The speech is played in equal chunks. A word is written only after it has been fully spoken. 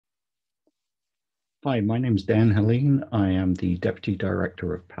Hi, my name is Dan Hellin. I am the Deputy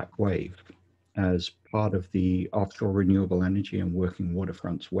Director of Pacwave. As part of the Offshore Renewable Energy and Working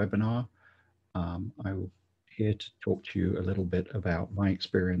Waterfronts webinar, I'm here to talk to you a little bit about my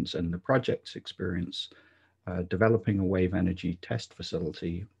experience and the project's experience developing a wave energy test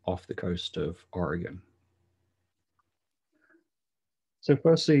facility off the coast of Oregon. So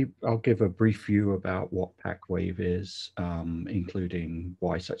firstly, I'll give a brief view about what Pacwave is, including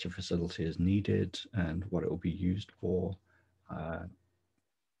why such a facility is needed and what it will be used for. Uh,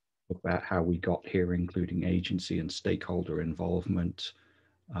 about how we got here, including agency and stakeholder involvement,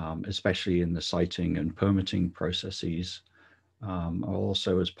 especially in the siting and permitting processes. I'll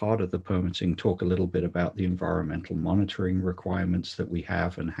also, as part of the permitting, talk a little bit about the environmental monitoring requirements that we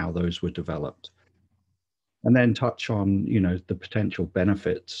have and how those were developed. And then touch on, the potential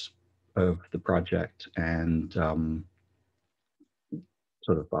benefits of the project and sort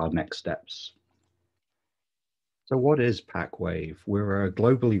of our next steps. So what is Pacwave? We're a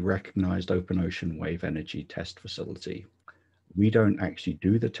globally recognized open ocean wave energy test facility. We don't actually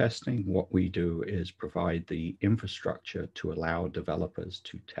do the testing. What we do is provide the infrastructure to allow developers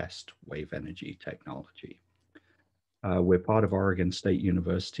to test wave energy technology. We're part of Oregon State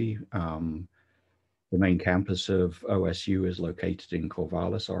University. The main campus of OSU is located in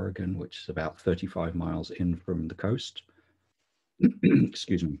Corvallis, Oregon, which is about 35 miles in from the coast.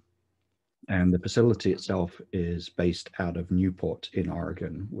 Excuse me. And the facility itself is based out of Newport in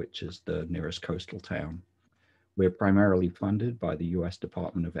Oregon, which is the nearest coastal town. We're primarily funded by the US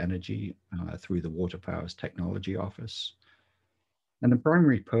Department of Energy through the Water Powers Technology Office. And the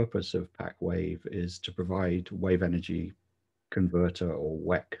primary purpose of Pacwave is to provide wave energy converter or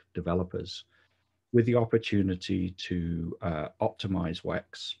WEC developers with the opportunity to optimize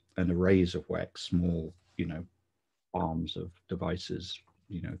WECs and arrays of WECs, small, arms of devices,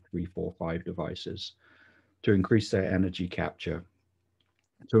 3, 4, 5 devices, to increase their energy capture,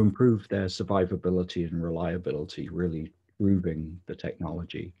 to improve their survivability and reliability, really proving the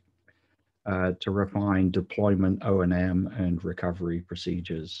technology, to refine deployment O&M and recovery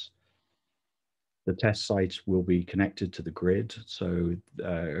procedures. The test sites will be connected to the grid. So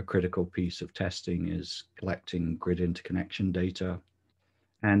a critical piece of testing is collecting grid interconnection data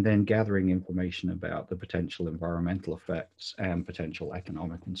and then gathering information about the potential environmental effects and potential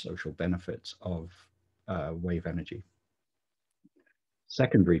economic and social benefits of wave energy.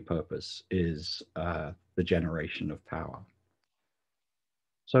 Secondary purpose is the generation of power.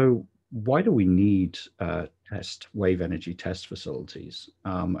 So why do we need test wave energy test facilities?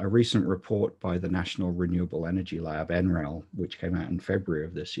 A recent report by the National Renewable Energy Lab, NREL, which came out in February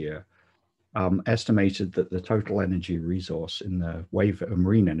of this year, estimated that the total energy resource in the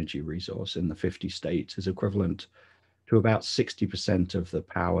marine energy resource in the 50 states is equivalent to about 60% of the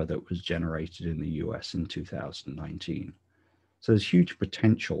power that was generated in the US in 2019. So there's huge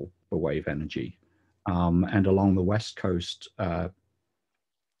potential for wave energy. And along the West Coast,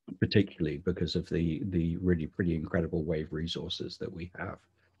 particularly because of the really pretty incredible wave resources that we have.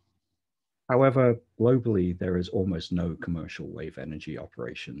 However, globally, there is almost no commercial wave energy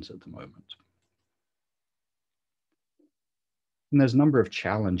operations at the moment. And there's a number of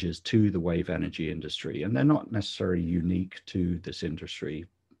challenges to the wave energy industry, and they're not necessarily unique to this industry.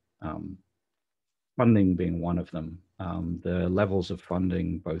 Funding being one of them. The levels of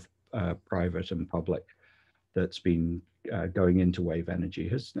funding, both private and public, that's been going into wave energy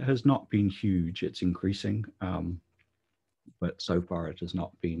has not been huge. It's increasing, but so far it has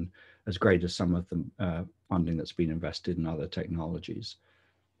not been as great as some of the funding that's been invested in other technologies.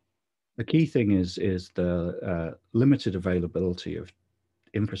 The key thing is the limited availability of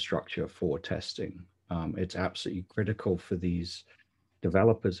infrastructure for testing. It's absolutely critical for these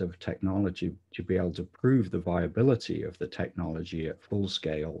developers of technology to be able to prove the viability of the technology at full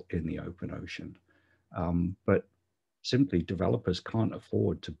scale in the open ocean. But simply developers can't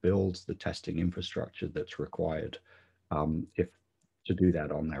afford to build the testing infrastructure that's required if to do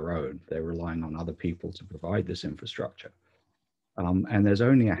that on their own. They're relying on other people to provide this infrastructure. And there's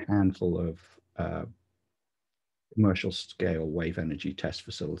only a handful of commercial scale wave energy test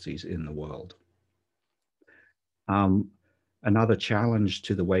facilities in the world. Another challenge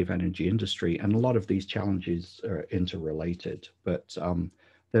to the wave energy industry, and a lot of these challenges are interrelated, but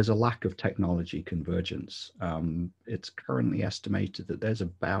there's a lack of technology convergence. It's currently estimated that there's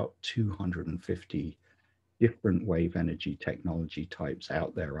about 250 different wave energy technology types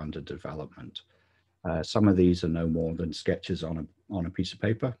out there under development. Some of these are no more than sketches on a piece of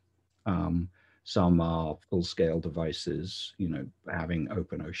paper. Some are full-scale devices, having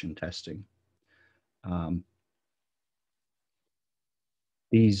open ocean testing.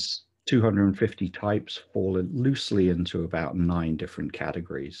 These 250 types fall loosely into about 9 different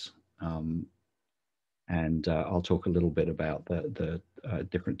categories. And I'll talk a little bit about the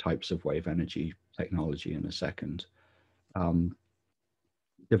different types of wave energy technology in a second.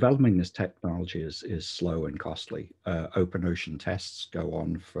 Developing this technology is slow and costly. Open ocean tests go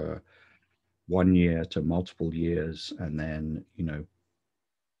on for 1 year to multiple years, and then, you know,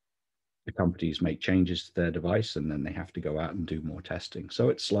 the companies make changes to their device and then they have to go out and do more testing. So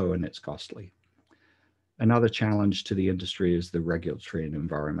it's slow and it's costly. Another challenge to the industry is the regulatory and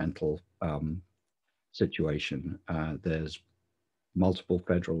environmental situation. There's multiple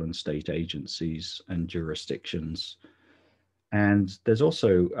federal and state agencies and jurisdictions. And there's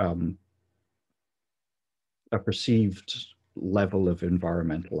also a perceived level of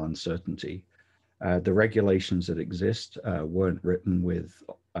environmental uncertainty. The regulations that exist weren't written with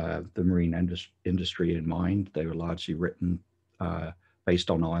the marine industry in mind. They were largely written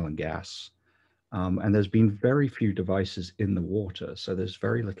based on oil and gas. And there's been very few devices in the water. So there's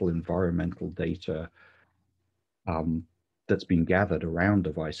very little environmental data that's been gathered around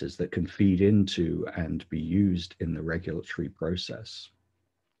devices that can feed into and be used in the regulatory process.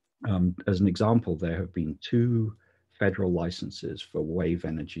 As an example, there have been 2 federal licenses for wave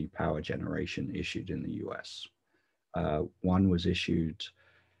energy power generation issued in the US. One was issued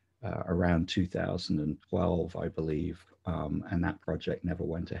around 2012, I believe, and that project never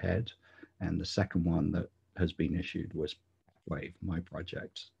went ahead. And the second one that has been issued was Pacwave, my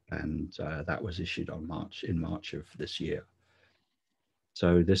project, and that was issued in March of this year.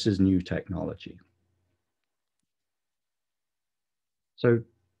 So this is new technology. So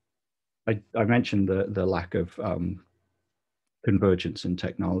I mentioned the lack of convergence in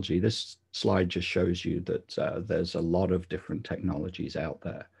technology. This slide just shows you that there's a lot of different technologies out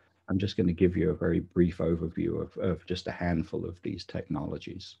there. I'm just going to give you a very brief overview of just a handful of these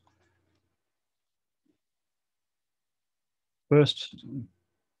technologies. First,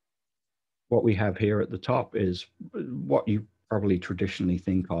 what we have here at the top is what you probably traditionally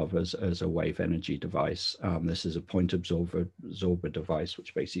think of as a wave energy device. This is a point absorber device,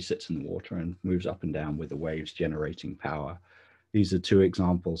 which basically sits in the water and moves up and down with the waves generating power. These are 2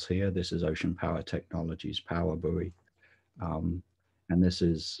 examples here. This is Ocean Power Technologies Power Buoy. And this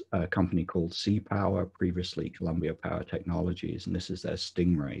is a company called Sea Power, previously Columbia Power Technologies, and this is their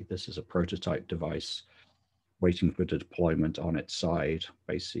Stingray. This is a prototype device waiting for deployment on its side.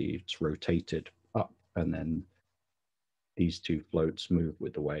 Basically, it's rotated up, and then these 2 floats move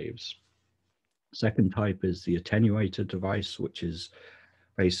with the waves. Second type is the attenuator device, which is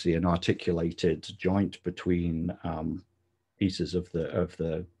basically an articulated joint between pieces of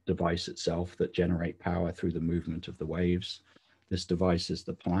the device itself that generate power through the movement of the waves. This device is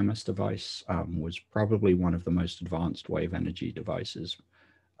the Panelists device, was probably one of the most advanced wave energy devices.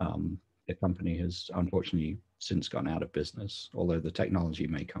 The company has unfortunately since gone out of business, although the technology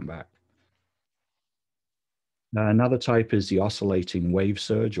may come back. Another type is the oscillating wave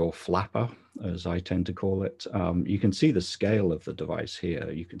surge, or flapper, as I tend to call it. You can see the scale of the device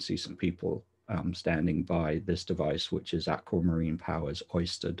here. You can see some people standing by this device, which is Aquamarine Power's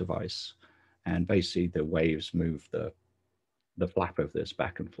Oyster device. And basically the waves move the flap of this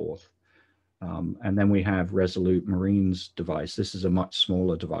back and forth. And then we have Resolute Marine's device. This is a much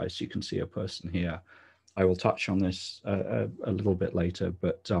smaller device. You can see a person here. I will touch on this a little bit later,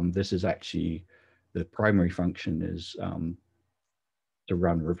 but this is actually, the primary function is to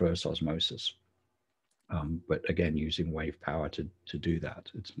run reverse osmosis. But again, using wave power to do that.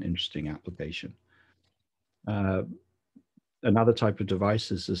 It's an interesting application. Another type of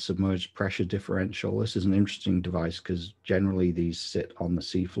device is the submerged pressure differential. This is an interesting device because generally these sit on the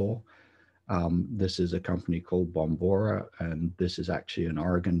seafloor. This is a company called Bombora, and this is actually an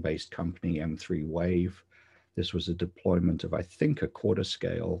Oregon-based company, M3 Wave. This was a deployment of, I think, a quarter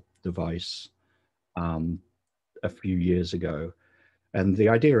scale device a few years ago. And the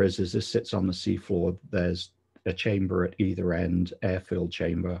idea is this sits on the seafloor. There's a chamber at either end, air-filled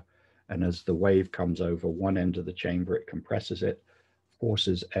chamber. And as the wave comes over one end of the chamber, it compresses it,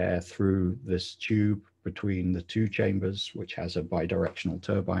 forces air through this tube between the 2 chambers, which has a bidirectional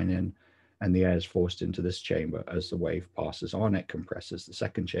turbine in, and the air is forced into this chamber. As the wave passes on, it compresses the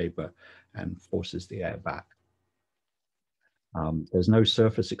second chamber and forces the air back. There's no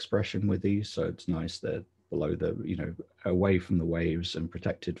surface expression with these, so it's nice that below the, you know, away from the waves and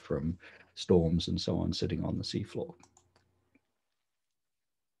protected from storms and so on, sitting on the seafloor.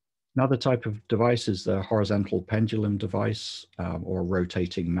 Another type of device is the horizontal pendulum device, or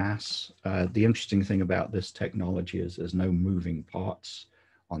rotating mass. The interesting thing about this technology is there's no moving parts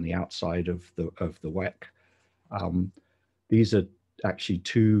on the outside of the WEC. These are actually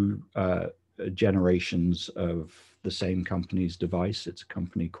two generations of the same company's device. It's a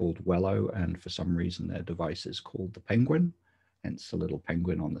company called Wello, and for some reason their device is called the Penguin, hence the little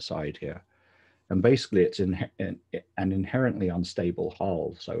penguin on the side here. And basically it's an inherently unstable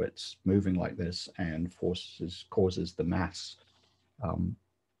hull, so it's moving like this and causes the mass,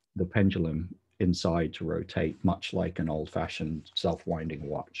 the pendulum inside to rotate, much like an old-fashioned self-winding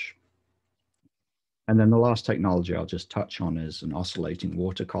watch. And then the last technology I'll just touch on is an oscillating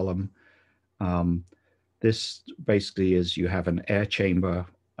water column. This basically is you have an air chamber,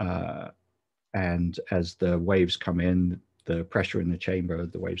 and as the waves come in, the pressure in the chamber,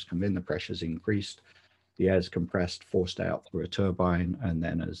 the waves come in, the pressure is increased, the air is compressed, forced out through a turbine, and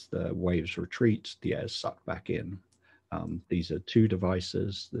then as the waves retreat, the air is sucked back in. These are two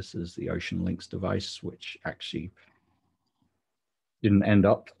devices. This is the Ocean Links device, which actually didn't end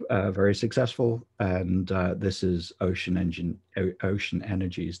up very successful, and this is Ocean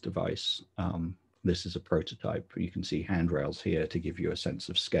Energy's device. This is a prototype. You can see handrails here to give you a sense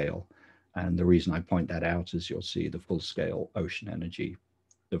of scale. And the reason I point that out is you'll see the full-scale Ocean Energy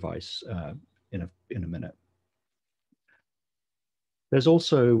device in a minute. There's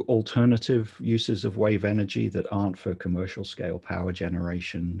also alternative uses of wave energy that aren't for commercial scale power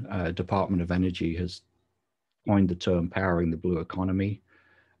generation. Department of Energy has coined the term powering the blue economy.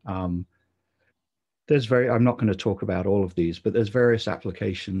 I'm not going to talk about all of these, but there's various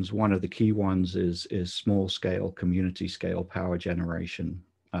applications. One of the key ones is small scale, community scale power generation.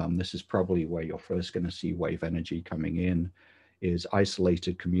 This is probably where you're first going to see wave energy coming in, is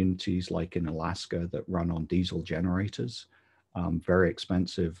isolated communities like in Alaska that run on diesel generators. Very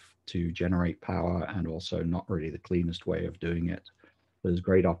expensive to generate power and also not really the cleanest way of doing it. There's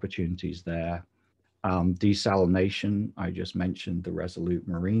great opportunities there. Desalination, I just mentioned the Resolute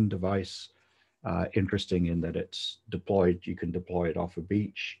Marine device. Interesting in that it's deployed, you can deploy it off a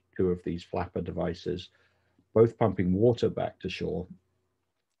beach, two of these flapper devices, both pumping water back to shore.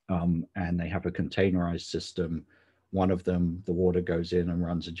 And they have a containerized system. One of them, the water goes in and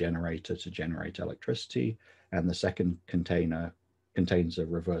runs a generator to generate electricity. And the second container contains a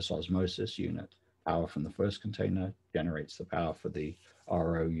reverse osmosis unit. Power from the first container generates the power for the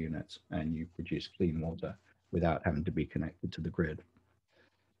RO unit, and you produce clean water without having to be connected to the grid.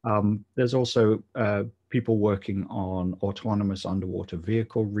 There's also people working on autonomous underwater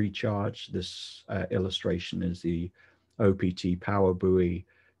vehicle recharge. This illustration is the OPT power buoy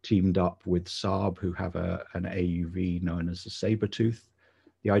teamed up with Saab, who have an AUV known as the Sabertooth.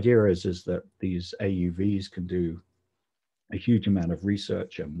 The idea is that these AUVs can do a huge amount of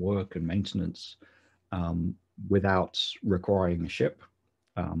research and work and maintenance without requiring a ship.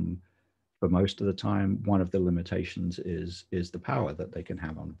 For most of the time, one of the limitations is the power that they can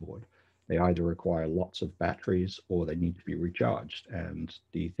have on board. They either require lots of batteries or they need to be recharged. And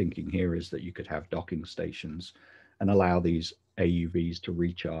the thinking here is that you could have docking stations and allow these AUVs to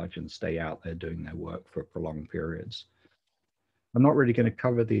recharge and stay out there doing their work for prolonged periods. I'm not really going to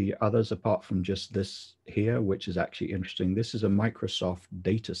cover the others apart from just this here, which is actually interesting. This is a Microsoft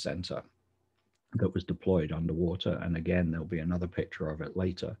data center that was deployed underwater. And again, there'll be another picture of it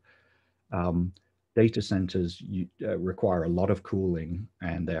later. Data centers require a lot of cooling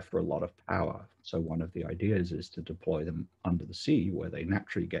and therefore a lot of power. So one of the ideas is to deploy them under the sea where they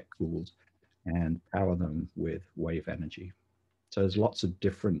naturally get cooled and power them with wave energy. So there's lots of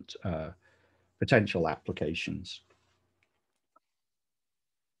different potential applications.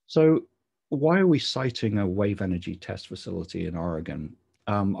 So why are we citing a wave energy test facility in Oregon?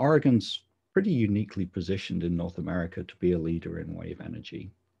 Oregon's pretty uniquely positioned in North America to be a leader in wave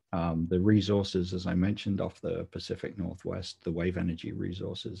energy. The resources, as I mentioned, off the Pacific Northwest, the wave energy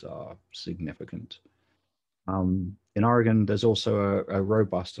resources are significant. In Oregon, there's also a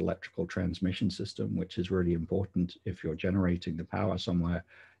robust electrical transmission system, which is really important. If you're generating the power somewhere,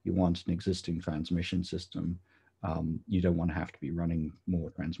 you want an existing transmission system. You don't want to have to be running more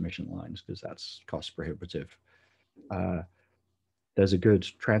transmission lines because that's cost prohibitive. There's a good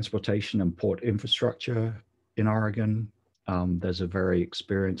transportation and port infrastructure in Oregon. There's a very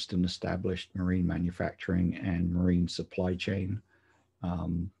experienced and established marine manufacturing and marine supply chain.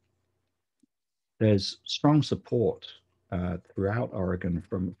 There's strong support throughout Oregon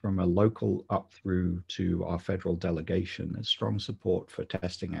from a local up through to our federal delegation. There's strong support for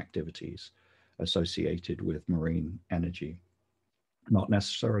testing activities associated with marine energy, not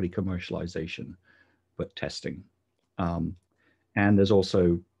necessarily commercialization, but testing. And there's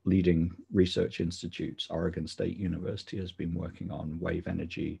also leading research institutes. Oregon State University has been working on wave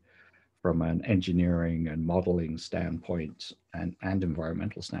energy from an engineering and modeling standpoint and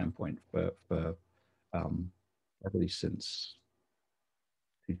environmental standpoint for probably since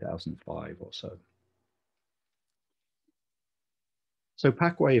 2005 or so. So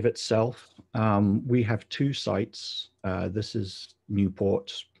Pacwave itself, we have two sites. This is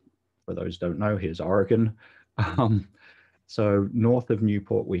Newport. For those who don't know, here's Oregon. So north of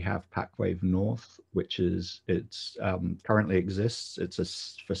Newport, we have Pacwave North, which is, currently exists.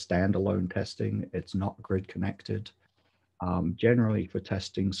 It's for standalone testing. It's not grid connected. Generally for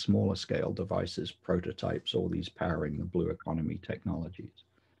testing smaller scale devices, prototypes, all these powering the blue economy technologies.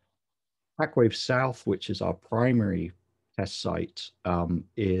 Pacwave South, which is our primary test site,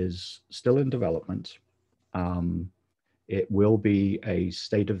 is still in development. It will be a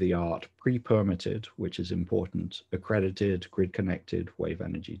state-of-the-art, pre-permitted, which is important, accredited, grid-connected wave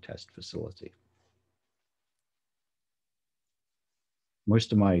energy test facility.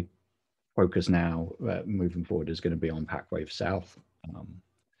 Most of my focus now, moving forward, is going to be on Pacwave South.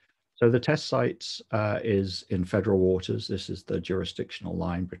 So the test site is in federal waters. This is the jurisdictional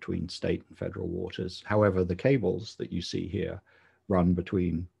line between state and federal waters. However, the cables that you see here run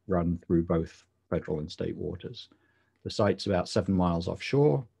through both federal and state waters. The site's about 7 miles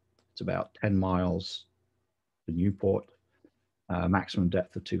offshore. It's about 10 miles to Newport, maximum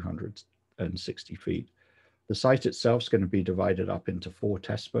depth of 260 feet. The site itself is going to be divided up into 4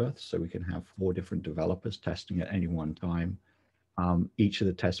 test berths, so we can have 4 different developers testing at any one time. Each of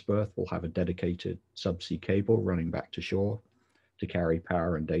the test berths will have a dedicated subsea cable running back to shore to carry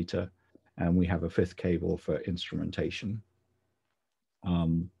power and data, and we have a 5th cable for instrumentation.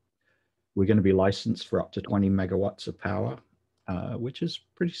 We're going to be licensed for up to 20 megawatts of power, which is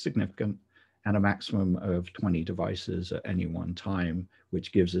pretty significant, and a maximum of 20 devices at any one time,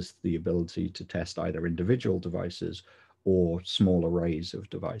 which gives us the ability to test either individual devices or small arrays of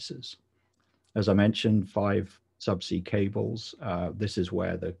devices. As I mentioned, 5 subsea cables. This is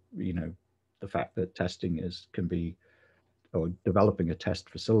where the fact that testing or developing a test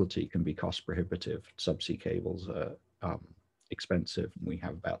facility can be cost prohibitive. Subsea cables are expensive. We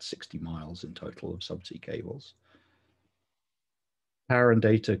have about 60 miles in total of subsea cables. Power and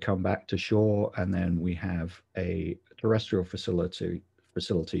data come back to shore, and then we have a terrestrial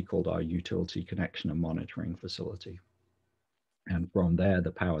facility called our utility connection and monitoring facility. And from there,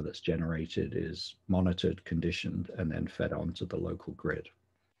 the power that's generated is monitored, conditioned, and then fed onto the local grid.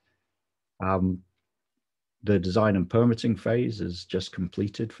 The design and permitting phase is just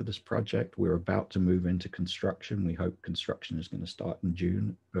completed for this project. We're about to move into construction. We hope construction is going to start in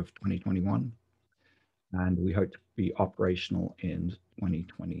June of 2021. And we hope to be operational in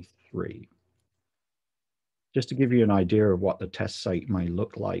 2023. Just to give you an idea of what the test site may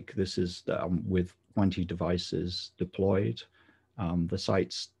look like, this is with 20 devices deployed. The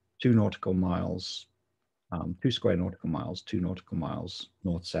site's 2 nautical miles, 2 square nautical miles, 2 nautical miles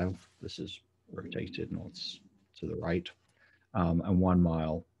north-south. This is rotated north to the right, and 1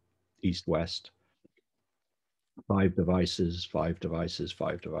 mile east-west. 5 devices, 5 devices,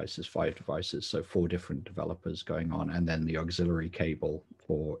 5 devices, 5 devices. So 4 different developers going on, and then the auxiliary cable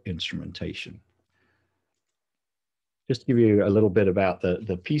for instrumentation. Just to give you a little bit about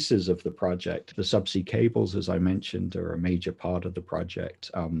the pieces of the project, the subsea cables, as I mentioned, are a major part of the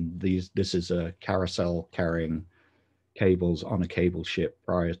project. This is a carousel carrying cables on a cable ship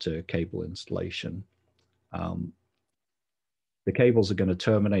prior to cable installation. The cables are going to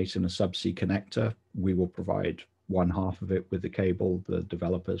terminate in a subsea connector. We will provide one half of it with the cable. The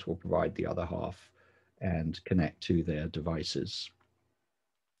developers will provide the other half and connect to their devices.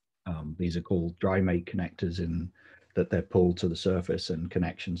 These are called dry mate connectors, in that they're pulled to the surface and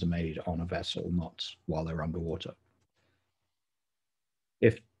connections are made on a vessel, not while they're underwater.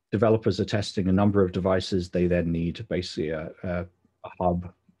 If developers are testing a number of devices, they then need basically a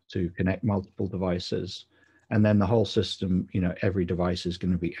hub to connect multiple devices. And then the whole system, every device is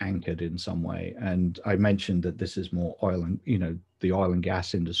going to be anchored in some way. And I mentioned that this is more oil and, the oil and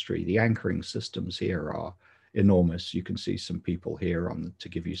gas industry. The anchoring systems here are enormous. You can see some people here to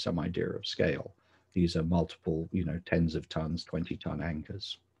give you some idea of scale. These are multiple, tens of tons, 20-ton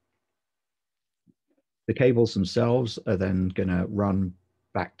anchors. The cables themselves are then going to run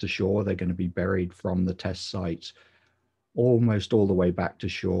back to shore. They're going to be buried from the test site almost all the way back to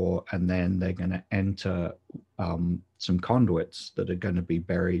shore, and then they're going to enter some conduits that are going to be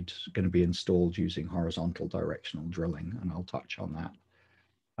buried, going to be installed using horizontal directional drilling, and I'll touch on that.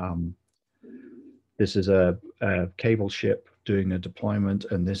 This is a cable ship doing a deployment,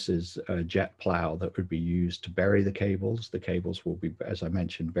 and this is a jet plow that would be used to bury the cables. The cables will be, as I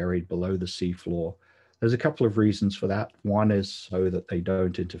mentioned, buried below the seafloor. There's a couple of reasons for that. One is so that they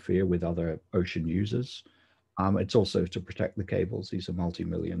don't interfere with other ocean users. It's also to protect the cables. These are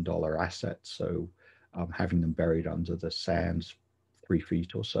multi-million-dollar assets, so having them buried under the sand 3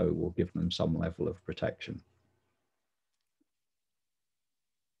 feet or so will give them some level of protection.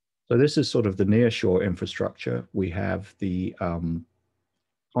 So this is sort of the nearshore infrastructure. We have the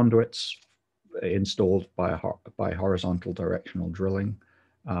conduits installed by horizontal directional drilling.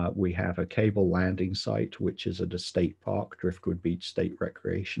 We have a cable landing site, which is at a state park, Driftwood Beach State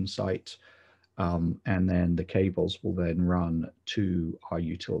Recreation Site. And then the cables will then run to our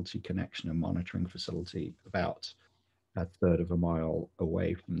utility connection and monitoring facility about a third of a mile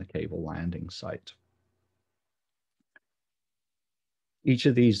away from the cable landing site. Each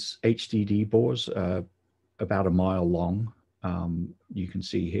of these HDD bores are about a mile long. You can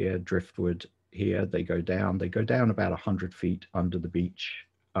see here, driftwood here, they go down about 100 feet under the beach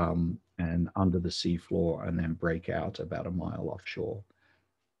and under the seafloor, and then break out about a mile offshore.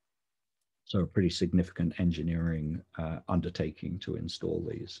 So a pretty significant engineering undertaking to install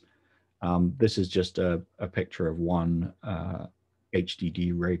these. This is just a picture of one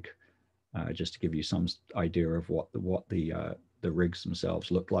HDD rig, just to give you some idea of what the rigs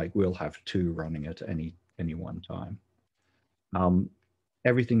themselves look like. We'll have 2 running at any one time.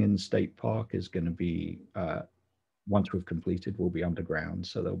 Everything in the state park is going to be, once we've completed, will be underground.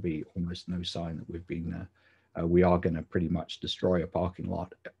 So there'll be almost no sign that we've been there. We are going to pretty much destroy a parking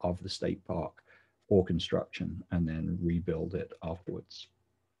lot of the state park for construction and then rebuild it afterwards.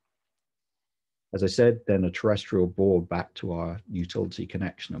 As I said, then a terrestrial bore back to our utility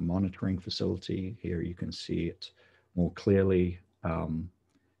connection and monitoring facility. Here you can see it more clearly.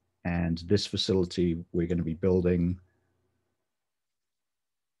 And this facility we're going to be building,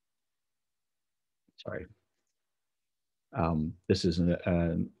 sorry. This is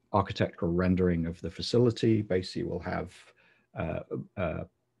an architectural rendering of the facility. Basically, we'll have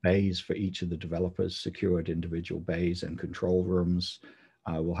bays for each of the developers, secured individual bays and control rooms.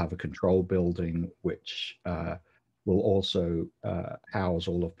 We'll have a control building, which will also house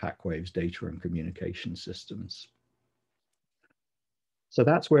all of Pacwave's data and communication systems. So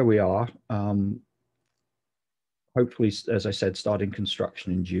that's where we are. Hopefully, as I said, starting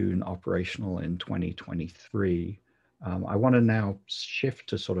construction in June, operational in 2023. I want to now shift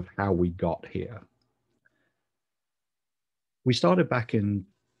to sort of how we got here. We started back in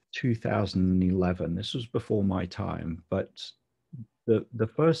 2011. This was before my time, but the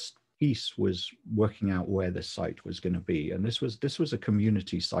first piece was working out where the site was going to be, and this was a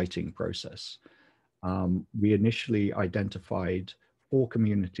community siting process. We initially identified 4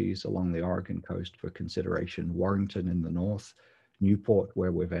 communities along the Oregon coast for consideration: Warrington in the north, Newport,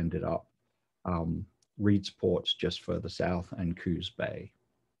 where we've ended up, Reedsport just further south, and Coos Bay.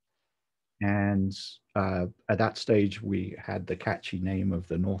 And at that stage, we had the catchy name of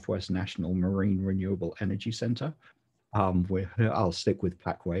the Northwest National Marine Renewable Energy Center. I'll stick with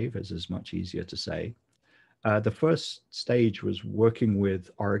Pacwave, as is much easier to say. The first stage was working with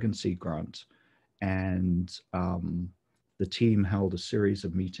Oregon Sea Grant, and the team held a series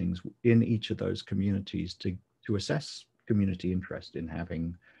of meetings in each of those communities to assess community interest in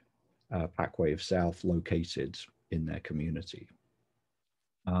having Pacwave South located in their community.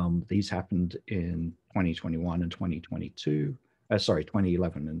 These happened in 2021 and 2022,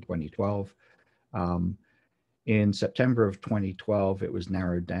 2011 and 2012. In September of 2012, it was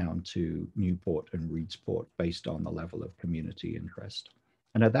narrowed down to Newport and Reedsport based on the level of community interest.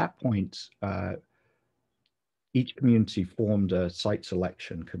 And at that point, each community formed a site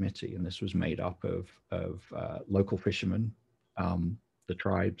selection committee, and this was made up of local fishermen, the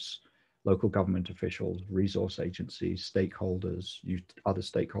tribes, local government officials, resource agencies, stakeholders, other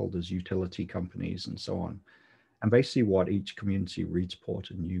stakeholders, utility companies, and so on. And basically what each community, Reedsport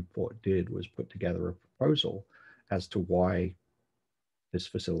and Newport, did was put together a proposal as to why this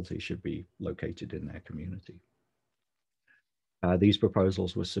facility should be located in their community. These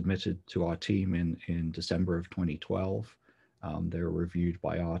proposals were submitted to our team in December of 2012. They were reviewed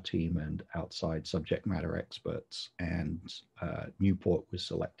by our team and outside subject matter experts, and Newport was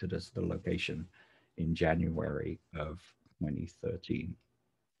selected as the location in January of 2013.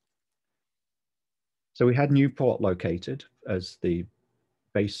 So we had Newport located as the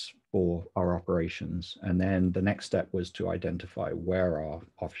base for our operations, and then the next step was to identify where our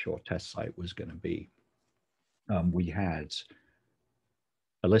offshore test site was going to be. We had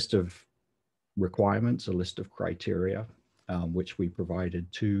a list of requirements, a list of criteria, which we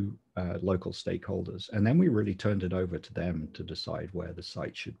provided to local stakeholders. And then we really turned it over to them to decide where the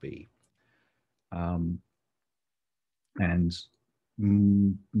site should be. And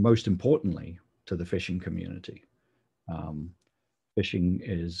most importantly, to the fishing community. Fishing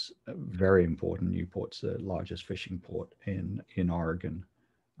is very important. Newport's the largest fishing port in Oregon.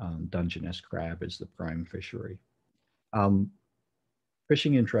 Dungeness crab is the prime fishery.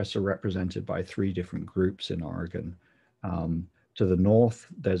 Fishing interests are represented by 3 different groups in Oregon. To the north,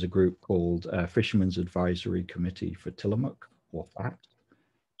 there's a group called Fishermen's Advisory Committee for Tillamook, or FACT.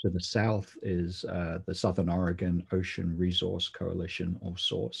 To the south is the Southern Oregon Ocean Resource Coalition, or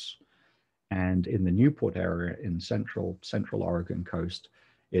SOURCE. And in the Newport area in central Oregon coast,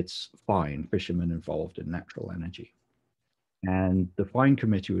 it's FINE, Fishermen Involved in Natural Energy. And the FINE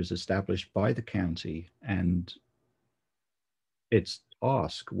committee was established by the county, and its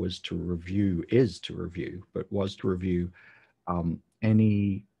task was to review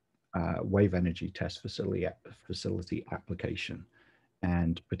any wave energy test facility application,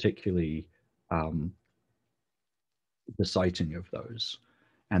 and particularly the siting of those,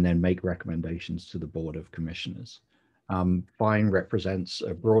 and then make recommendations to the Board of Commissioners. FINE represents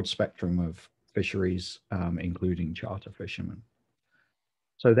a broad spectrum of fisheries, including charter fishermen.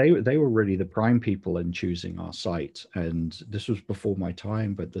 So they were really the prime people in choosing our site. And this was before my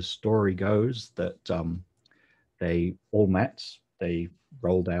time, but the story goes that they all met, they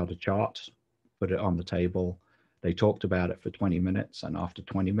rolled out a chart, put it on the table, they talked about it for 20 minutes, and after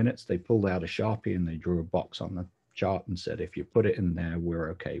 20 minutes, they pulled out a Sharpie and they drew a box on the chart and said, if you put it in there,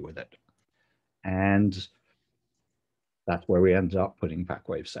 we're okay with it. And that's where we ended up putting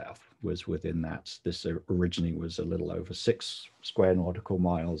Pacwave South, was within that. This originally was a little over 6 square nautical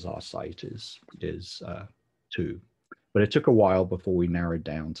miles. Our site is 2. But it took a while before we narrowed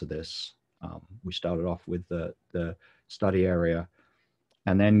down to this. We started off with the study area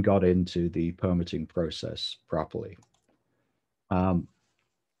and then got into the permitting process properly. I'm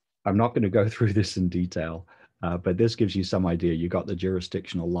not going to go through this in detail, but this gives you some idea. You got the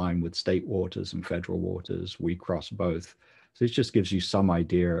jurisdictional line with state waters and federal waters. We cross both. So this just gives you some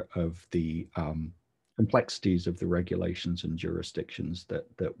idea of the complexities of the regulations and jurisdictions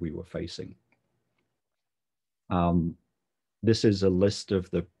that we were facing. This is a list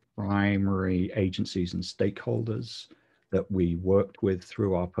of the primary agencies and stakeholders that we worked with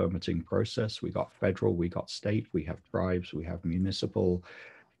through our permitting process. We got federal, we got state, we have tribes, we have municipal,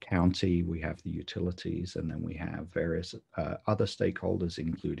 county, we have the utilities, and then we have various other stakeholders,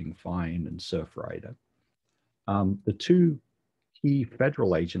 including FINE and Surfrider. The 2 key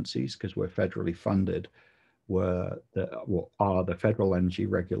federal agencies, because we're federally funded, are the Federal Energy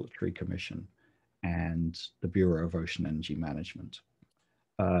Regulatory Commission and the Bureau of Ocean Energy Management.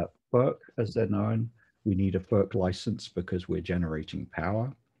 FERC, as they're known, we need a FERC license because we're generating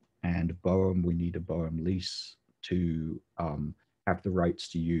power, and BOEM, we need a BOEM lease to have the rights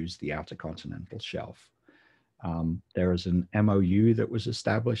to use the Outer Continental Shelf. There is an MOU that was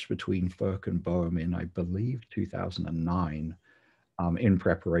established between FERC and BOEM in, I believe, 2009, in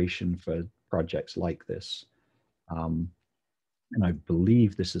preparation for projects like this. And I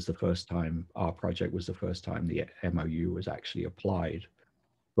believe this is the first time, our project was the first time the MOU was actually applied.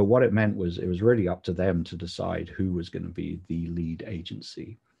 But what it meant was it was really up to them to decide who was going to be the lead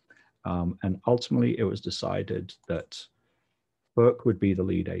agency. And ultimately, it was decided that FERC would be the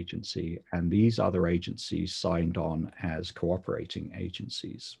lead agency, and these other agencies signed on as cooperating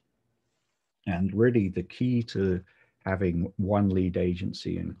agencies. And really, the key to having one lead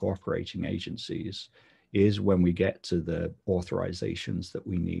agency and cooperating agencies is when we get to the authorizations that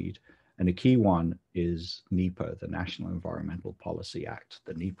we need. And a key one is NEPA, the National Environmental Policy Act,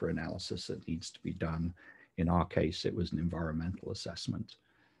 the NEPA analysis that needs to be done. In our case, it was an environmental assessment.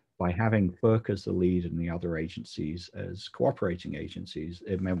 By having FERC as the lead and the other agencies as cooperating agencies,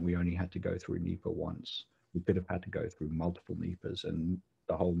 it meant we only had to go through NEPA once. We could have had to go through multiple NEPAs, and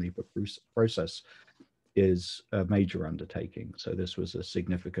the whole NEPA process is a major undertaking. So this was a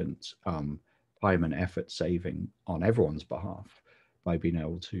significant time and effort saving on everyone's behalf by being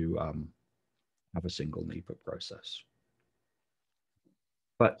able to have a single NEPA process.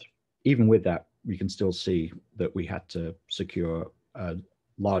 But even with that, we can still see that we had to secure a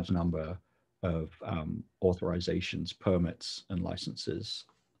large number of authorizations, permits, and licenses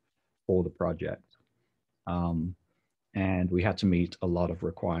for the project. And we had to meet a lot of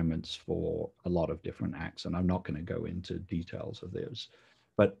requirements for a lot of different acts. And I'm not going to go into details of those.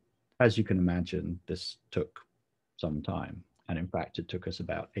 But as you can imagine, this took some time. And in fact, it took us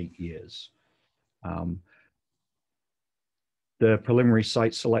about 8 years. The preliminary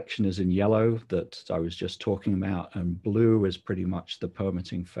site selection is in yellow that I was just talking about, and blue is pretty much the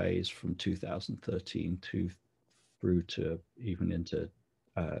permitting phase from 2013 through to even into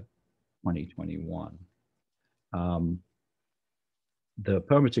 2021. The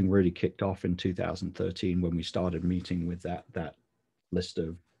permitting really kicked off in 2013 when we started meeting with that list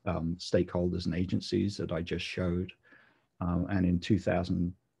of stakeholders and agencies that I just showed. And in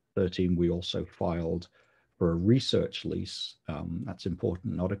 2013, we also filed for a research lease. That's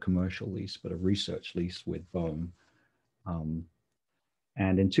important, not a commercial lease, but a research lease with BOEM.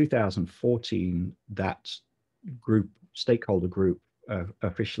 And in 2014, that stakeholder group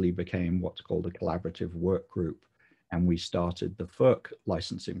officially became what's called a collaborative work group, and we started the FERC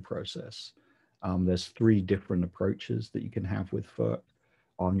licensing process. There's 3 different approaches that you can have with FERC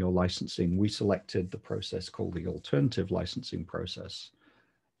on your licensing. We selected the process called the alternative licensing process.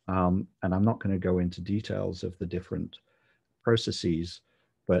 And I'm not going to go into details of the different processes,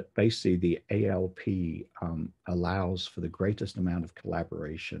 but basically the ALP allows for the greatest amount of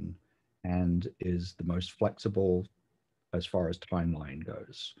collaboration and is the most flexible as far as timeline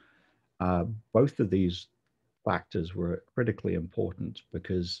goes. Both of these factors were critically important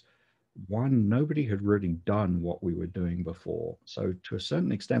because, one, nobody had really done what we were doing before. So to a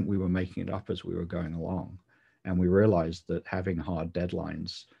certain extent, we were making it up as we were going along. And we realized that having hard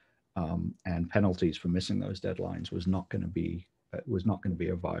deadlines and penalties for missing those deadlines was not going to be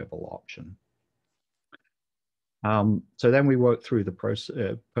a viable option. So then we worked through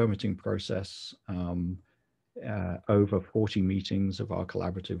the permitting process, over 40 meetings of our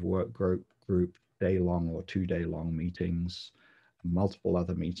collaborative work group, day-long or 2-day-long meetings, multiple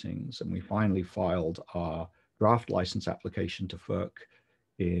other meetings, and we finally filed our draft license application to FERC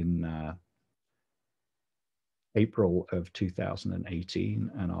in April of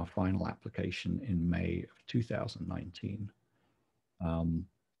 2018, and our final application in May of 2019.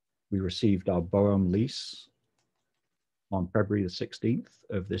 We received our BOEM lease on February the 16th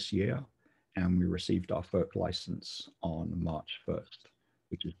of this year, and we received our FERC license on March 1st,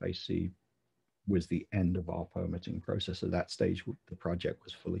 which is basically was the end of our permitting process. At that stage, the project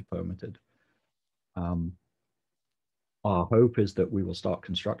was fully permitted. Our hope is that we will start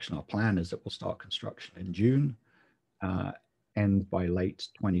construction. Our plan is that we'll start construction in June, end by late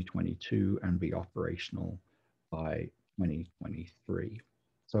 2022, and be operational by 2023.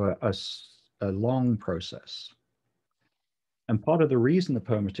 So a long process. And part of the reason the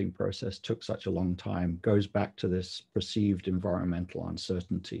permitting process took such a long time goes back to this perceived environmental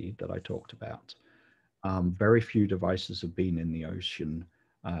uncertainty that I talked about. Very few devices have been in the ocean,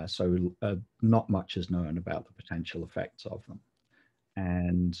 so not much is known about the potential effects of them.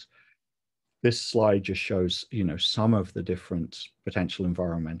 And this slide just shows, some of the different potential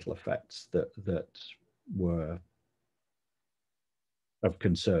environmental effects that were of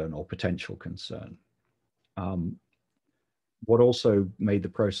concern or potential concern. What also made the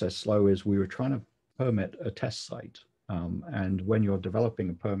process slow is we were trying to permit a test site. And when you're developing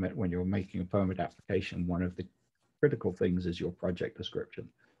a permit, when you're making a permit application, one of the critical things is your project description.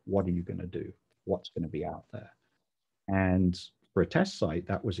 What are you going to do? What's going to be out there? And for a test site,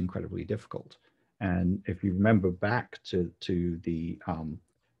 that was incredibly difficult. And if you remember back to the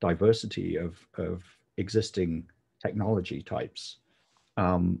diversity of existing technology types,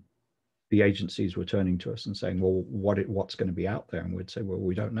 the agencies were turning to us and saying, well, what's going to be out there? And we'd say, well,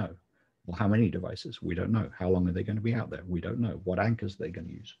 we don't know. Well, how many devices? We don't know. How long are they going to be out there? We don't know. What anchors are they going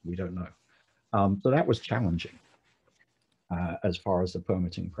to use? We don't know. So that was challenging as far as the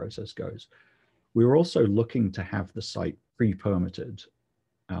permitting process goes. We were also looking to have the site pre-permitted.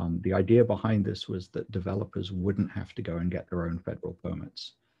 The idea behind this was that developers wouldn't have to go and get their own federal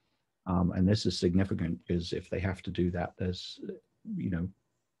permits. And this is significant because if they have to do that, there's,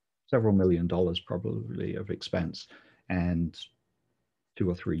 several $1 million probably of expense and 2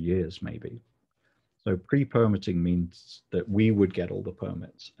 or 3 years maybe. So pre-permitting means that we would get all the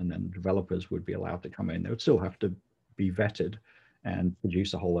permits and then developers would be allowed to come in. They would still have to be vetted and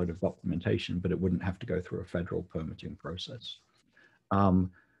produce a whole load of documentation, but it wouldn't have to go through a federal permitting process. And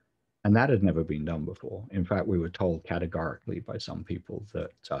that had never been done before. In fact, we were told categorically by some people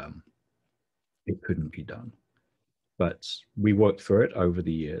that it couldn't be done. But we worked through it over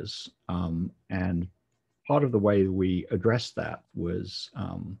the years. And part of the way we addressed that was,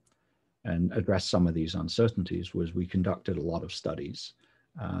 and addressed some of these uncertainties, was we conducted a lot of studies.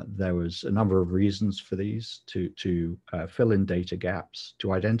 There was a number of reasons for these to fill in data gaps,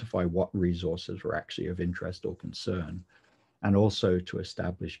 to identify what resources were actually of interest or concern, and also to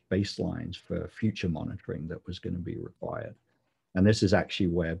establish baselines for future monitoring that was going to be required. And this is actually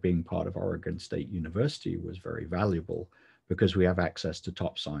where being part of Oregon State University was very valuable, because we have access to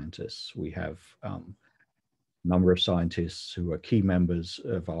top scientists. We have a number of scientists who are key members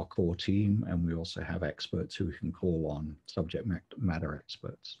of our core team, and we also have experts who we can call on, subject matter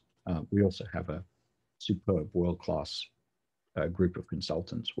experts. We also have a superb world-class group of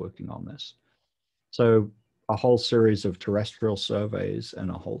consultants working on this. So a whole series of terrestrial surveys and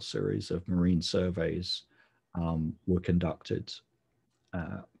a whole series of marine surveys were conducted.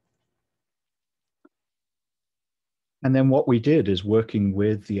 And then what we did is working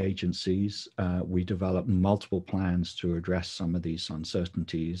with the agencies, we developed multiple plans to address some of these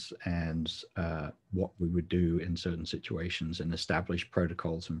uncertainties and what we would do in certain situations and establish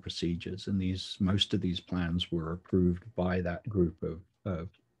protocols and procedures. And most of these plans were approved by that group of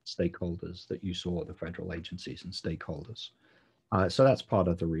stakeholders that you saw, the federal agencies and stakeholders. So that's part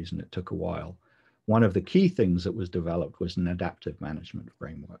of the reason it took a while. One of the key things that was developed was an adaptive management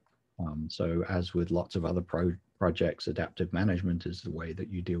framework. So as with lots of other projects, adaptive management is the way that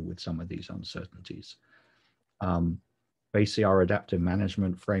you deal with some of these uncertainties. Basically, our adaptive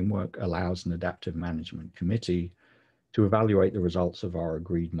management framework allows an adaptive management committee to evaluate the results of our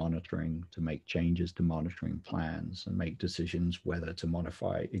agreed monitoring, to make changes to monitoring plans and make decisions whether to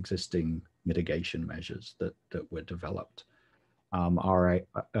modify existing mitigation measures that were developed. Our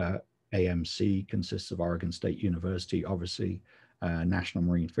AMC consists of Oregon State University, obviously, National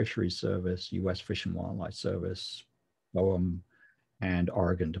Marine Fisheries Service, U.S. Fish and Wildlife Service, BOEM, and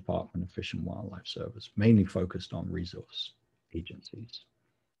Oregon Department of Fish and Wildlife Service, mainly focused on resource agencies.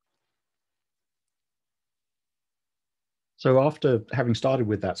 So after having started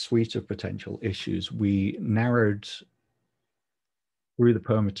with that suite of potential issues, we narrowed through the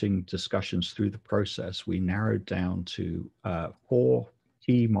permitting discussions through the process, we narrowed down to 4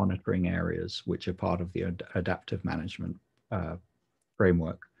 key monitoring areas, which are part of the adaptive management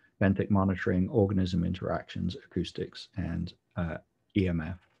framework: benthic monitoring, organism interactions, acoustics, and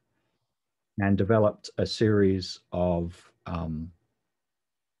EMF, and developed a series of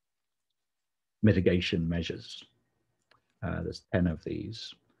mitigation measures. There's 10 of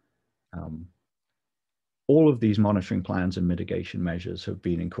these. All of these monitoring plans and mitigation measures have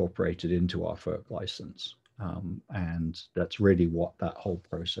been incorporated into our FERC license. And that's really what that whole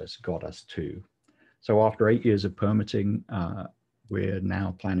process got us to. So after 8 years of permitting, we're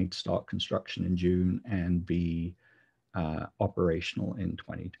now planning to start construction in June and be operational in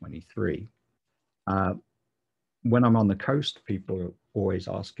 2023. When I'm on the coast, people are always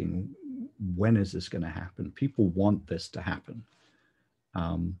asking, when is this going to happen? People want this to happen.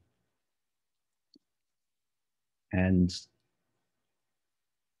 And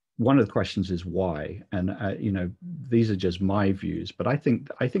one of the questions is why, and you know, these are just my views, but I think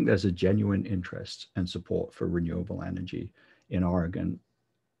there's a genuine interest and support for renewable energy in Oregon,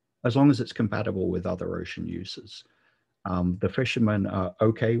 as long as it's compatible with other ocean uses. The fishermen are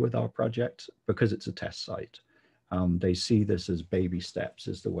okay with our project because it's a test site. They see this as baby steps,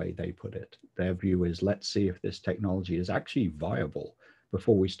 is the way they put it. Their view is, let's see if this technology is actually viable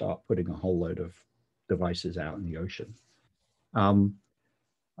before we start putting a whole load of devices out in the ocean.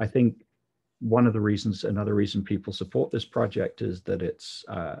 I think another reason people support this project is that it's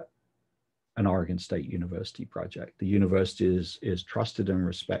an Oregon State University project. The university is trusted and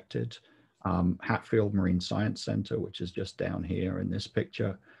respected. Hatfield Marine Science Center, which is just down here in this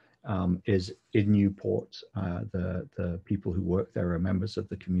picture, is in Newport. The people who work there are members of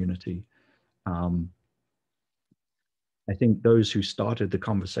the community. I think those who started the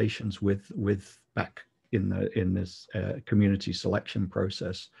conversations with back in this community selection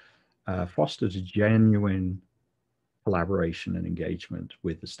process fostered a genuine collaboration and engagement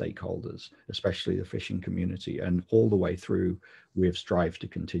with the stakeholders, especially the fishing community, and all the way through, we have strived to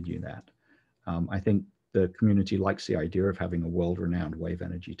continue that. I think the community likes the idea of having a world-renowned wave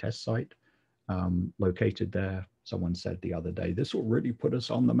energy test site located there. Someone said the other day, this will really put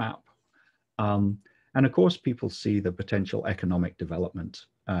us on the map. And of course, people see the potential economic development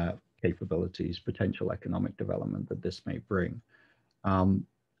capabilities, potential economic development that this may bring.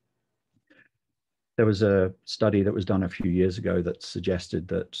 There was a study that was done a few years ago that suggested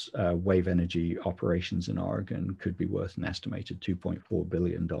that wave energy operations in Oregon could be worth an estimated $2.4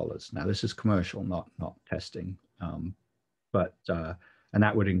 billion. Now, this is commercial, not testing, and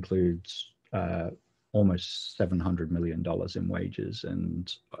that would include almost $700 million in wages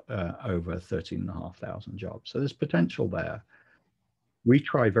and over 13,500 jobs. So there's potential there. We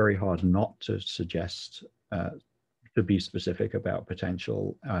try very hard not to suggest to be specific about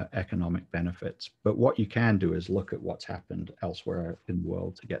potential economic benefits. But what you can do is look at what's happened elsewhere in the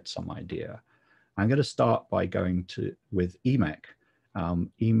world to get some idea. I'm going to start by going with EMEC.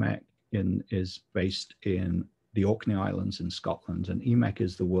 EMEC is based in the Orkney Islands in Scotland, and EMEC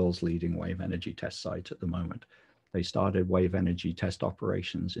is the world's leading wave energy test site at the moment. They started wave energy test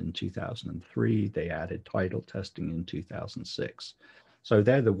operations in 2003. They added tidal testing in 2006. So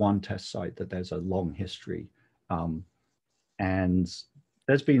they're the one test site that there's a long history. And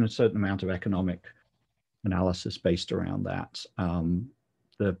there's been a certain amount of economic analysis based around that.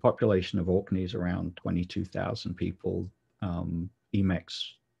 The population of Orkney is around 22,000 people.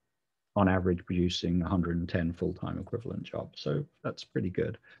 EMEC's on average producing 110 full-time equivalent jobs. So that's pretty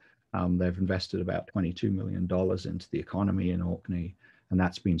good. They've invested about $22 million into the economy in Orkney, and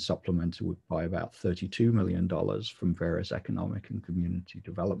that's been supplemented by about $32 million from various economic and community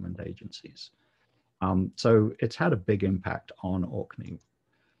development agencies. So it's had a big impact on Orkney.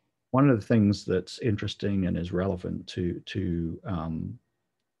 One of the things that's interesting and is relevant to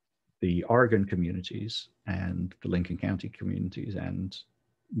the Oregon communities and the Lincoln County communities and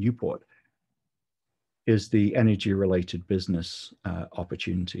Newport is the energy-related business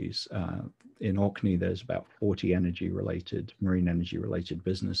opportunities. In Orkney, there's about 40 marine energy-related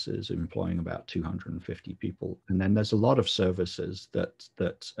businesses employing about 250 people. And then there's a lot of services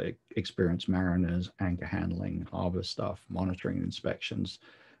that experience mariners, anchor handling, harbor stuff, monitoring inspections,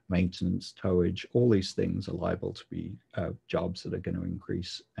 maintenance, towage. All these things are liable to be jobs that are going to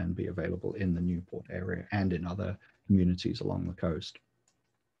increase and be available in the Newport area and in other communities along the coast.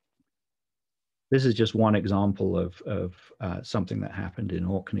 This is just one example of something that happened in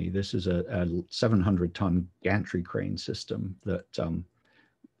Orkney. This is a 700-ton gantry crane system that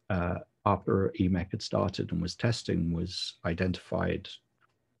after EMEC had started and was testing, was identified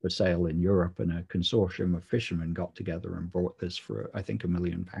for sale in Europe, and a consortium of fishermen got together and bought this for, I think, £1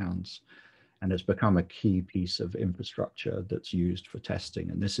 million. And it's become a key piece of infrastructure that's used for testing.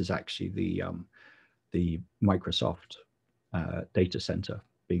 And this is actually the Microsoft data center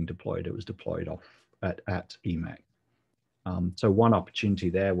being deployed. It was deployed off at EMEC. So one opportunity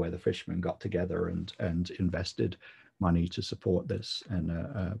there where the fishermen got together and invested money to support this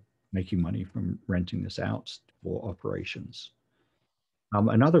and making money from renting this out for operations.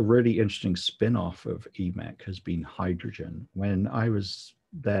 Another really interesting spin-off of EMEC has been hydrogen. When I was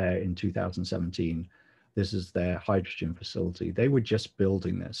there in 2017, this is their hydrogen facility. They were just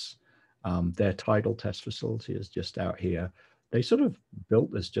building this. Their tidal test facility is just out here. They sort of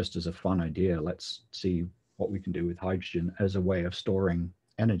built this just as a fun idea. Let's see what we can do with hydrogen as a way of storing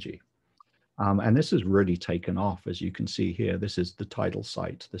energy. And this has really taken off. As you can see here, this is the tidal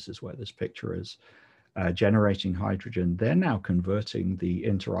site. This is where this picture is. Generating hydrogen. They're now converting the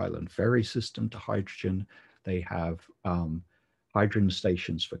inter-island ferry system to hydrogen. They have hydrogen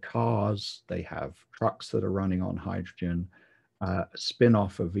stations for cars. They have trucks that are running on hydrogen. A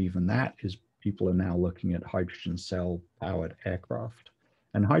spin-off of even that is people are now looking at hydrogen cell-powered aircraft.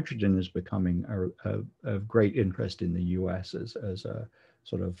 And hydrogen is becoming of great interest in the US as a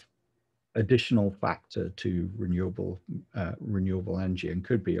sort of additional factor to renewable energy, and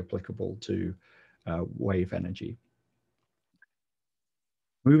could be applicable to wave energy.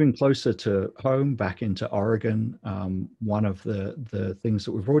 Moving closer to home, back into Oregon, one of the things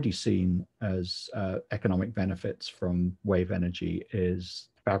that we've already seen as economic benefits from wave energy is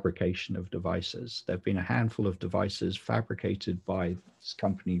fabrication of devices. There have been a handful of devices fabricated by this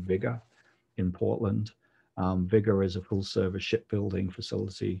company Vigor in Portland. Vigor is a full-service shipbuilding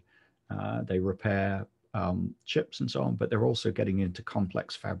facility. They repair ships and so on, but they're also getting into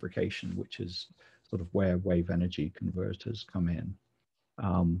complex fabrication, which is sort of where wave energy converters come in.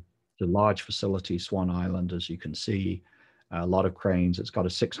 The large facility, Swan Island, as you can see, a lot of cranes. It's got a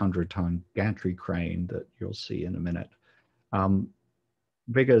 600-ton gantry crane that you'll see in a minute.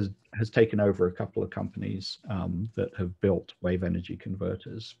 Vigor has taken over a couple of companies that have built wave energy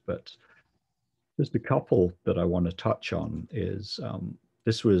converters, but just a couple that I want to touch on is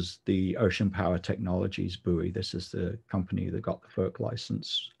this was the Ocean Power Technologies buoy. This is the company that got the FERC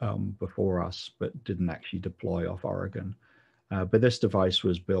license before us, but didn't actually deploy off Oregon. But this device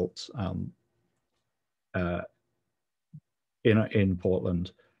was built in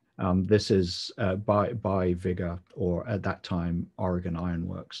Portland. This is by Vigor, or at that time, Oregon Iron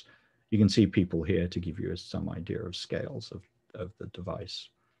Works. You can see people here to give you some idea of scales of the device.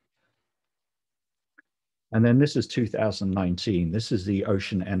 And then this is 2019. This is the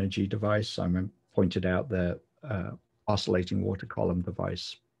Ocean Energy device. I pointed out the oscillating water column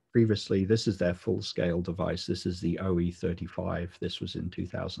device previously. This is their full-scale device. This is the OE35. This was in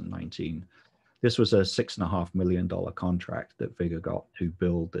 2019. This was a $6.5 million contract that Vigor got to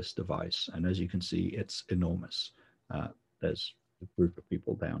build this device. And as you can see, it's enormous. There's a group of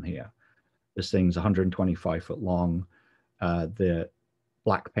people down here. This thing's 125 foot long. The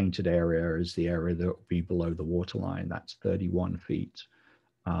black painted area is the area that will be below the waterline. That's 31 feet.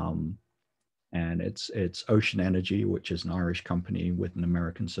 And it's Ocean Energy, which is an Irish company with an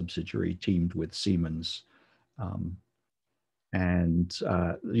American subsidiary teamed with Siemens.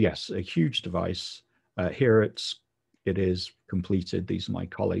 Yes, a huge device. Here it is completed. These are my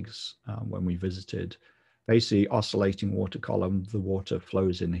colleagues when we visited. Basically, oscillating water column, the water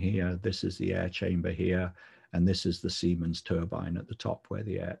flows in here. This is the air chamber here. And this is the Siemens turbine at the top where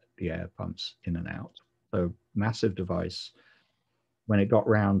the air pumps in and out. So massive device. When it got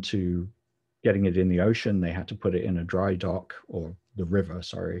round to getting it in the ocean, they had to put it in a dry dock, or the river,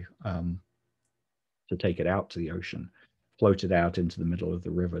 sorry, to take it out to the ocean, float it out into the middle of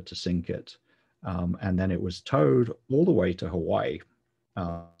the river to sink it. And then it was towed all the way to Hawaii,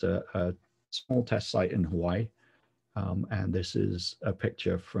 to a small test site in Hawaii. And this is a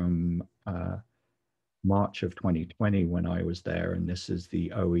picture from March of 2020 when I was there. And this is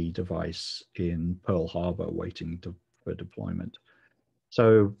the OE device in Pearl Harbor waiting for deployment.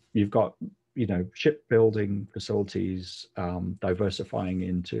 So you've got, shipbuilding facilities, diversifying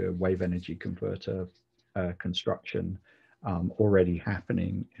into wave energy converter construction already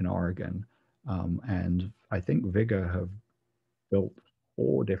happening in Oregon. And I think Vigor have built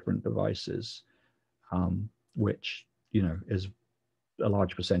 4 different devices, which, is a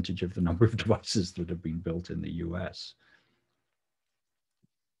large percentage of the number of devices that have been built in the US.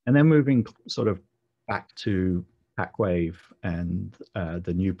 And then moving sort of back to Pacwave and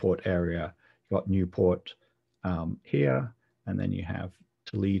the Newport area. You've got Newport here, and then you have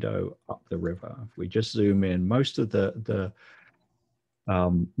Toledo up the river. If we just zoom in, most of the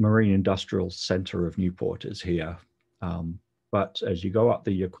marine industrial center of Newport is here. But as you go up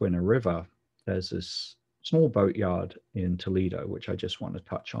the Yaquina River, there's this small boatyard in Toledo, which I just want to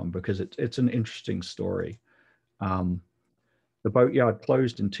touch on because it's an interesting story. The boatyard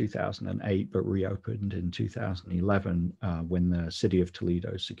closed in 2008, but reopened in 2011 when the city of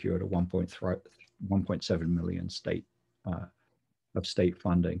Toledo secured a 1.7 million state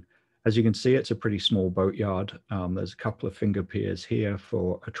funding. As you can see, it's a pretty small boatyard. There's a couple of finger piers here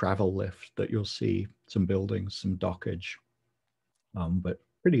for a travel lift that you'll see, some buildings, some dockage, but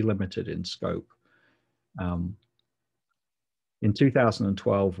pretty limited in scope. In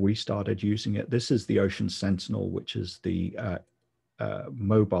 2012, we started using it. This is the Ocean Sentinel, which is the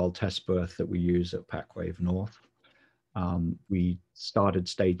mobile test berth that we use at Pacwave North. We started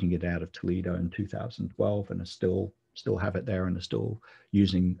staging it out of Toledo in 2012 and are still have it there and are still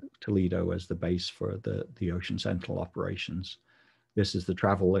using Toledo as the base for the Ocean Sentinel operations. This is the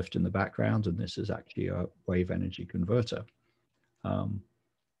travel lift in the background, and this is actually a wave energy converter.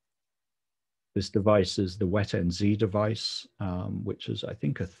 This device is the WET-NZ device, which is, I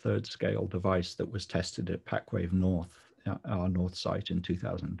think, a 3rd scale device that was tested at Pacwave North, our North site in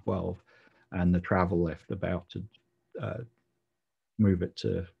 2012, and the travel lift about to move it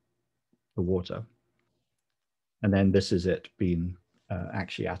to the water. And then this is it being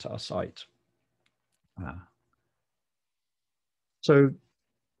actually at our site. So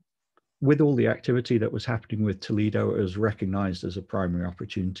with all the activity that was happening with Toledo, it was recognized as a primary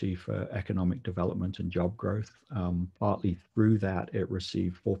opportunity for economic development and job growth. Partly through that, it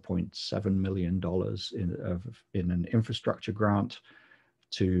received $4.7 million in an infrastructure grant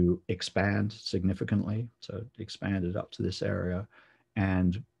to expand significantly. So it expanded up to this area.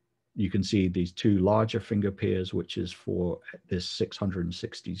 And you can see these 2 larger finger piers, which is for this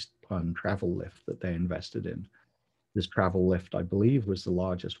 660-ton travel lift that they invested in. This travel lift, I believe, was the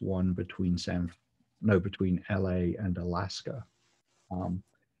largest one between LA and Alaska.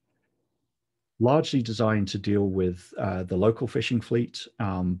 Largely designed to deal with the local fishing fleet,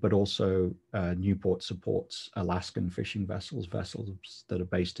 but also Newport supports Alaskan fishing vessels that are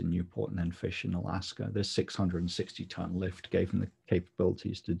based in Newport and then fish in Alaska. This 660-ton lift gave them the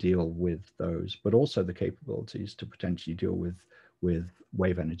capabilities to deal with those, but also the capabilities to potentially deal with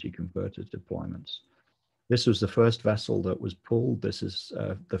wave energy converter deployments. This was the first vessel that was pulled. This is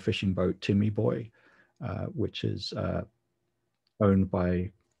the fishing boat Timmy Boy, which is owned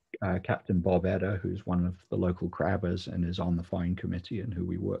by Captain Bob Eder, who's one of the local crabbers and is on the fine committee and who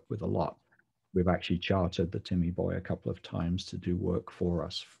we work with a lot. We've actually chartered the Timmy Boy a couple of times to do work for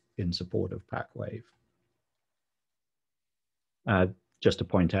us in support of Pacwave. Just to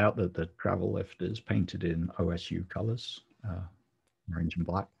point out that the travel lift is painted in OSU colors, orange and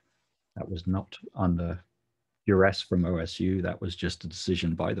black. That was not under duress from OSU. That was just a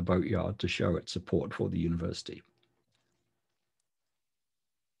decision by the boatyard to show its support for the university.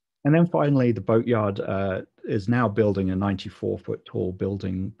 And then finally, the boatyard is now building a 94-foot tall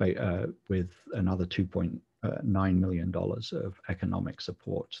building with another $2.9 million of economic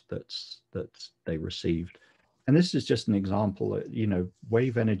support that they received. And this is just an example that,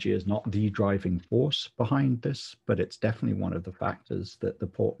 wave energy is not the driving force behind this, but it's definitely one of the factors that the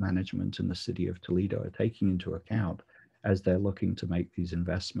port management and the city of Toledo are taking into account as they're looking to make these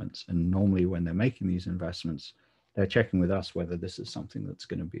investments. And normally when they're making these investments, they're checking with us whether this is something that's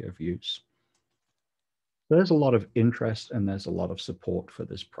going to be of use. There's a lot of interest and there's a lot of support for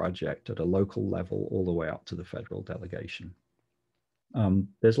this project at a local level all the way up to the federal delegation.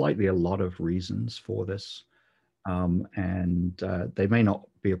 There's likely a lot of reasons for this, and they may not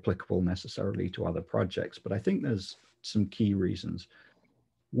be applicable necessarily to other projects, but I think there's some key reasons.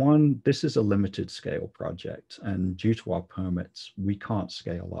 One, this is a limited scale project, and due to our permits, we can't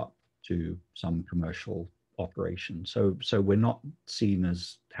scale up to some commercial operation. So we're not seen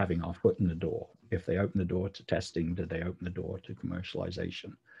as having our foot in the door. If they open the door to testing, do they open the door to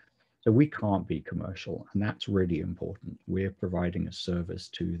commercialization? So we can't be commercial, and that's really important. We're providing a service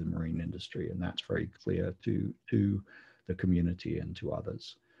to the marine industry, and that's very clear to the community and to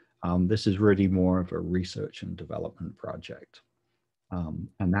others. This is really more of a research and development project.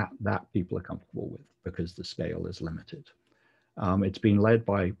 And that people are comfortable with because the scale is limited. It's been led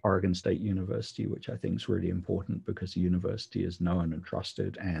by Oregon State University, which I think is really important because the university is known and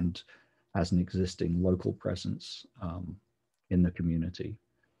trusted and has an existing local presence in the community.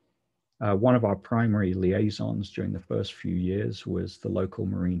 One of our primary liaisons during the first few years was the local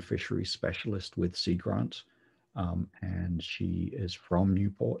marine fisheries specialist with Sea Grant, and she is from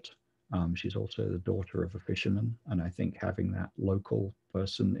Newport. She's also the daughter of a fisherman, and I think having that local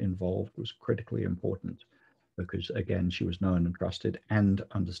person involved was critically important because, again, she was known and trusted and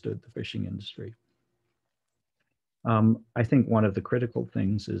understood the fishing industry. I think one of the critical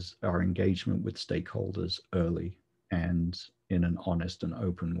things is our engagement with stakeholders early and in an honest and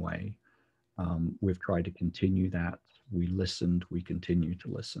open way. We've tried to continue that. We listened, we continue to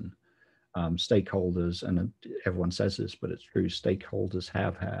listen. Stakeholders, and everyone says this, but it's true, stakeholders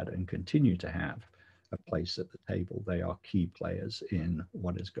have had and continue to have a place at the table. They are key players in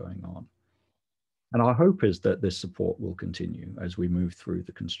what is going on. And our hope is that this support will continue as we move through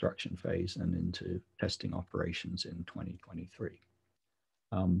the construction phase and into testing operations in 2023.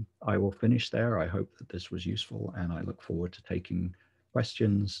 I will finish there. I hope that this was useful, and I look forward to taking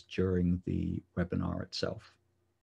questions during the webinar itself.